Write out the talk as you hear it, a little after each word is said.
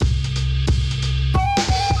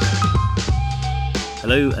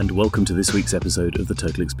Hello and welcome to this week's episode of the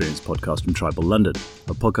Total Experience podcast from Tribal London,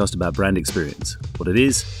 a podcast about brand experience, what it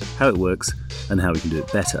is, how it works, and how we can do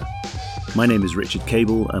it better. My name is Richard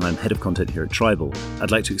Cable and I'm Head of Content here at Tribal.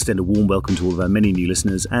 I'd like to extend a warm welcome to all of our many new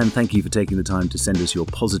listeners and thank you for taking the time to send us your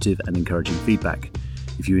positive and encouraging feedback.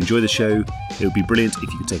 If you enjoy the show, it would be brilliant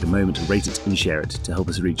if you could take a moment to rate it and share it to help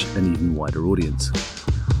us reach an even wider audience.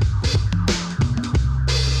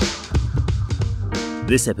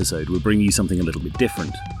 This episode will bring you something a little bit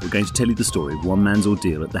different. We're going to tell you the story of one man's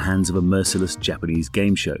ordeal at the hands of a merciless Japanese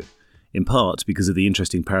game show. In part because of the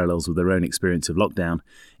interesting parallels with their own experience of lockdown,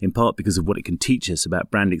 in part because of what it can teach us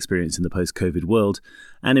about brand experience in the post-COVID world,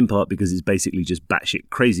 and in part because it's basically just batshit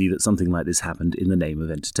crazy that something like this happened in the name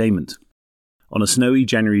of entertainment. On a snowy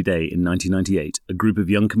January day in 1998, a group of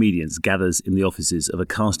young comedians gathers in the offices of a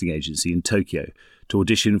casting agency in Tokyo to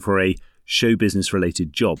audition for a show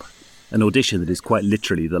business-related job. An audition that is quite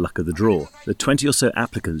literally the luck of the draw. The 20 or so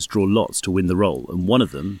applicants draw lots to win the role, and one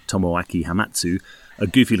of them, Tomoaki Hamatsu, a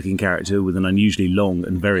goofy-looking character with an unusually long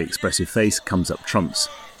and very expressive face, comes up trumps.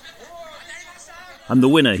 "I'm the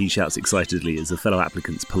winner," he shouts excitedly as the fellow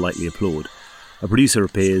applicants politely applaud. A producer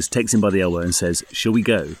appears, takes him by the elbow and says, "Shall we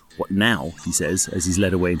go?" "What now?" he says, as he's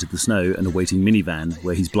led away into the snow and a waiting minivan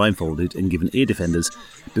where he's blindfolded and given ear defenders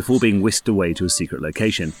before being whisked away to a secret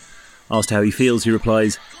location. Asked how he feels, he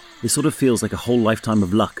replies, "It sort of feels like a whole lifetime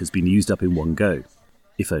of luck has been used up in one go."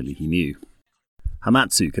 If only he knew.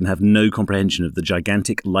 Hamatsu can have no comprehension of the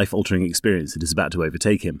gigantic, life-altering experience that is about to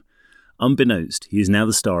overtake him. Unbeknownst, he is now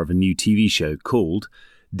the star of a new TV show called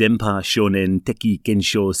Denpa Shonen Teki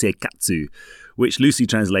Kensho Seikatsu, which loosely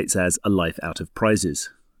translates as A Life Out of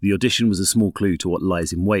Prizes. The audition was a small clue to what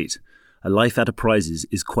lies in wait. A life out of prizes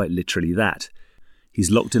is quite literally that. He's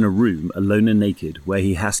locked in a room, alone and naked, where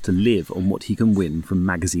he has to live on what he can win from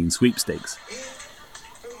magazine sweepstakes.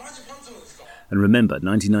 And remember,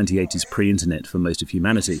 1998 is pre-internet for most of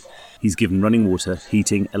humanity. He's given running water,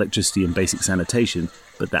 heating, electricity and basic sanitation,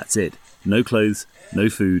 but that's it. No clothes, no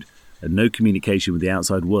food, and no communication with the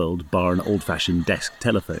outside world bar an old-fashioned desk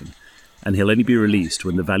telephone. And he'll only be released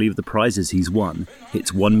when the value of the prizes he's won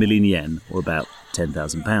hits 1 million yen, or about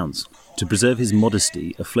 £10,000. To preserve his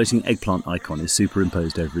modesty, a floating eggplant icon is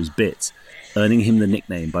superimposed over his bits, earning him the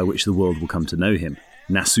nickname by which the world will come to know him,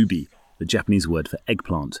 Nasubi, the Japanese word for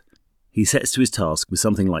eggplant. He sets to his task with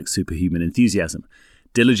something like superhuman enthusiasm,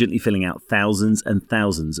 diligently filling out thousands and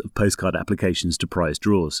thousands of postcard applications to prize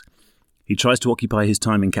draws. He tries to occupy his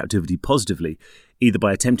time in captivity positively, either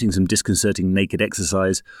by attempting some disconcerting naked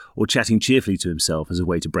exercise or chatting cheerfully to himself as a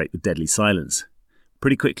way to break the deadly silence.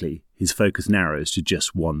 Pretty quickly, his focus narrows to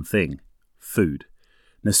just one thing: food.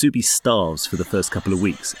 Nasubi starves for the first couple of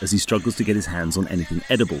weeks as he struggles to get his hands on anything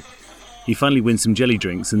edible. He finally wins some jelly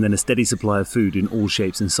drinks and then a steady supply of food in all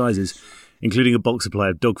shapes and sizes, including a bulk supply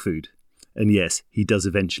of dog food. And yes, he does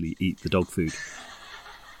eventually eat the dog food.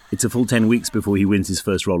 It's a full 10 weeks before he wins his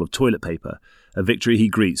first roll of toilet paper, a victory he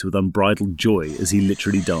greets with unbridled joy as he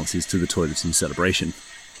literally dances to the toilet in celebration.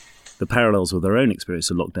 The parallels with their own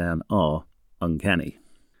experience of lockdown are uncanny.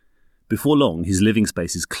 Before long, his living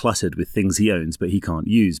space is cluttered with things he owns but he can't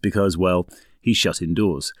use because, well, he's shut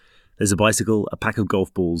indoors. There's a bicycle, a pack of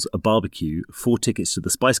golf balls, a barbecue, 4 tickets to the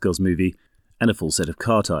Spice Girls movie, and a full set of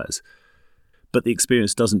car tyres. But the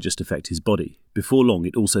experience doesn't just affect his body. Before long,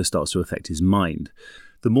 it also starts to affect his mind.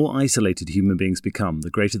 The more isolated human beings become,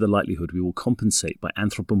 the greater the likelihood we will compensate by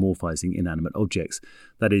anthropomorphising inanimate objects,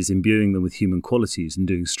 that is, imbuing them with human qualities and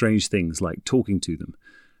doing strange things like talking to them.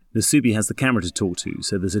 Nasubi has the camera to talk to,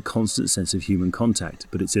 so there's a constant sense of human contact,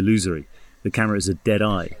 but it's illusory. The camera is a dead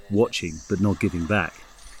eye, watching but not giving back.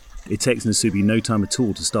 It takes Nasubi no time at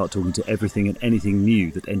all to start talking to everything and anything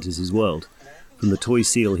new that enters his world, from the toy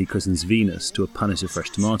seal he christens Venus to a punnet of fresh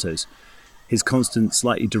tomatoes. His constant,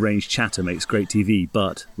 slightly deranged chatter makes great TV,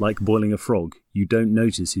 but, like boiling a frog, you don't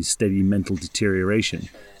notice his steady mental deterioration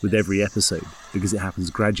with every episode, because it happens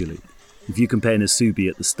gradually. If you compare Nasubi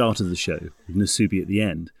at the start of the show with Nasubi at the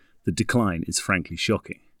end, the decline is frankly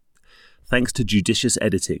shocking. Thanks to judicious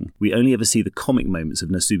editing, we only ever see the comic moments of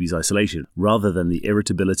Nasubi's isolation, rather than the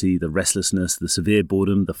irritability, the restlessness, the severe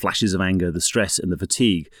boredom, the flashes of anger, the stress and the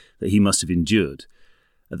fatigue that he must have endured.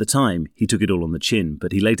 At the time, he took it all on the chin,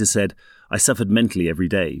 but he later said, "I suffered mentally every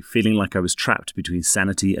day, feeling like I was trapped between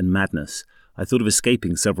sanity and madness. I thought of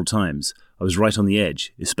escaping several times. I was right on the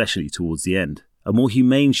edge, especially towards the end." A more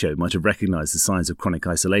humane show might have recognised the signs of chronic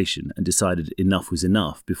isolation and decided enough was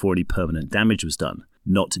enough before any permanent damage was done.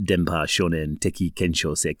 Not Denpa Shonen Teki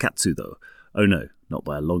Kensho Seikatsu though. Oh no, not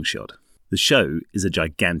by a long shot. The show is a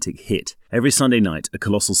gigantic hit. Every Sunday night, a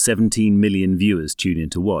colossal 17 million viewers tune in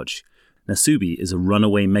to watch. Nasubi is a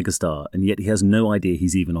runaway megastar, and yet he has no idea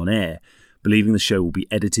he's even on air, believing the show will be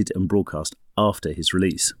edited and broadcast after his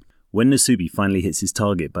release. When Nasubi finally hits his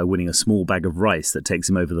target by winning a small bag of rice that takes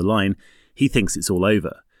him over the line, he thinks it's all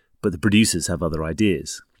over, but the producers have other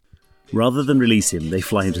ideas. Rather than release him, they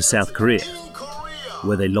fly him to South Korea,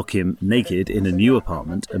 where they lock him naked in a new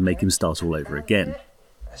apartment and make him start all over again.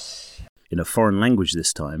 In a foreign language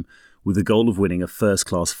this time, with the goal of winning a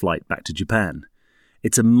first-class flight back to Japan.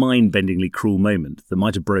 It's a mind-bendingly cruel moment that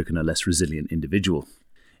might have broken a less resilient individual.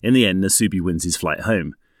 In the end, Nasubi wins his flight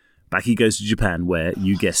home. Back he goes to Japan where,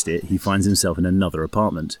 you guessed it, he finds himself in another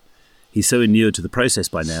apartment. He's so inured to the process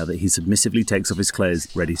by now that he submissively takes off his clothes,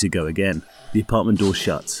 ready to go again. The apartment door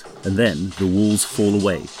shuts, and then the walls fall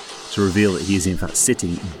away to reveal that he is in fact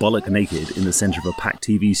sitting bollock naked in the centre of a packed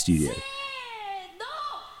TV studio.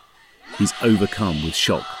 He's overcome with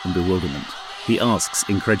shock and bewilderment. He asks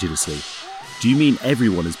incredulously, "Do you mean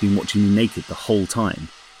everyone has been watching me naked the whole time?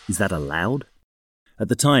 Is that allowed?" At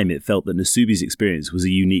the time, it felt that Nasubi's experience was a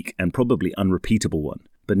unique and probably unrepeatable one.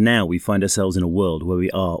 But now we find ourselves in a world where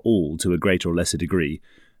we are all, to a greater or lesser degree,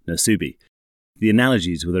 Nasubi. The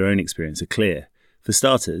analogies with our own experience are clear. For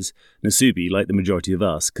starters, Nasubi, like the majority of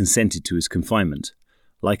us, consented to his confinement.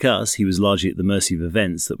 Like us, he was largely at the mercy of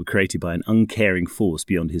events that were created by an uncaring force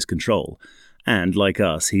beyond his control. And, like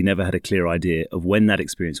us, he never had a clear idea of when that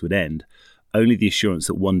experience would end, only the assurance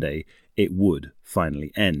that one day it would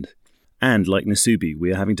finally end. And, like Nasubi,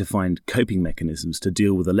 we are having to find coping mechanisms to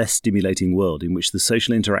deal with a less stimulating world in which the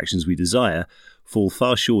social interactions we desire fall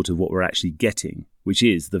far short of what we're actually getting, which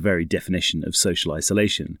is the very definition of social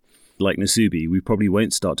isolation. Like Nasubi, we probably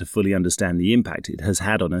won't start to fully understand the impact it has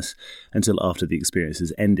had on us until after the experience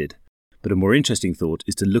has ended. But a more interesting thought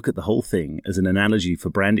is to look at the whole thing as an analogy for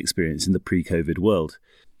brand experience in the pre-COVID world.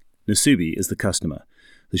 Nasubi is the customer.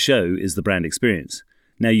 The show is the brand experience.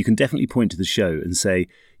 Now, you can definitely point to the show and say,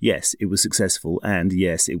 yes, it was successful and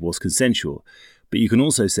yes, it was consensual. But you can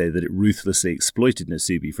also say that it ruthlessly exploited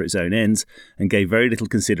Nasubi for its own ends and gave very little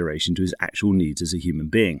consideration to his actual needs as a human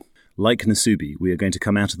being. Like Nasubi, we are going to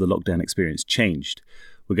come out of the lockdown experience changed.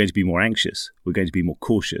 We're going to be more anxious. We're going to be more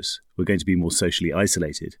cautious. We're going to be more socially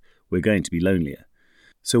isolated. We're going to be lonelier.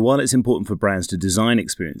 So while it's important for brands to design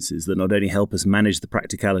experiences that not only help us manage the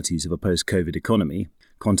practicalities of a post-COVID economy,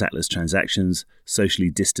 contactless transactions,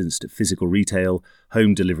 socially distanced physical retail,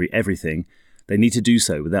 home delivery, everything, they need to do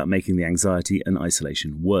so without making the anxiety and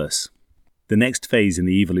isolation worse. The next phase in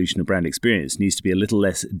the evolution of brand experience needs to be a little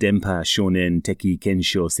less Denpa Shonen Teki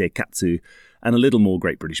Kensho Seikatsu and a little more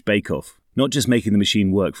Great British Bake Off. Not just making the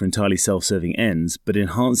machine work for entirely self-serving ends, but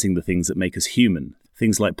enhancing the things that make us human.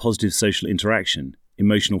 Things like positive social interaction,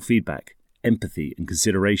 emotional feedback, empathy and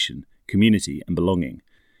consideration, community and belonging.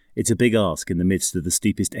 It's a big ask in the midst of the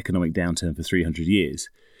steepest economic downturn for 300 years.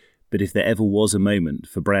 But if there ever was a moment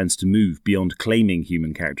for brands to move beyond claiming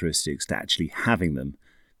human characteristics to actually having them,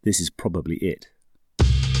 this is probably it.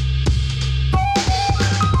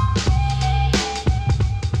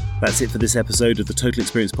 That's it for this episode of the Total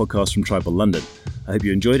Experience podcast from Tribal London. I hope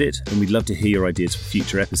you enjoyed it, and we'd love to hear your ideas for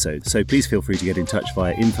future episodes. So please feel free to get in touch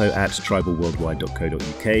via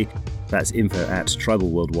info@tribalworldwide.co.uk. That's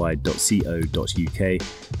info@tribalworldwide.co.uk.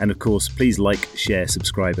 And of course, please like, share,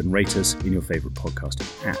 subscribe, and rate us in your favourite podcasting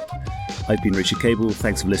app. I've been Richard Cable.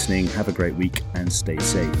 Thanks for listening. Have a great week and stay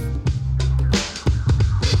safe.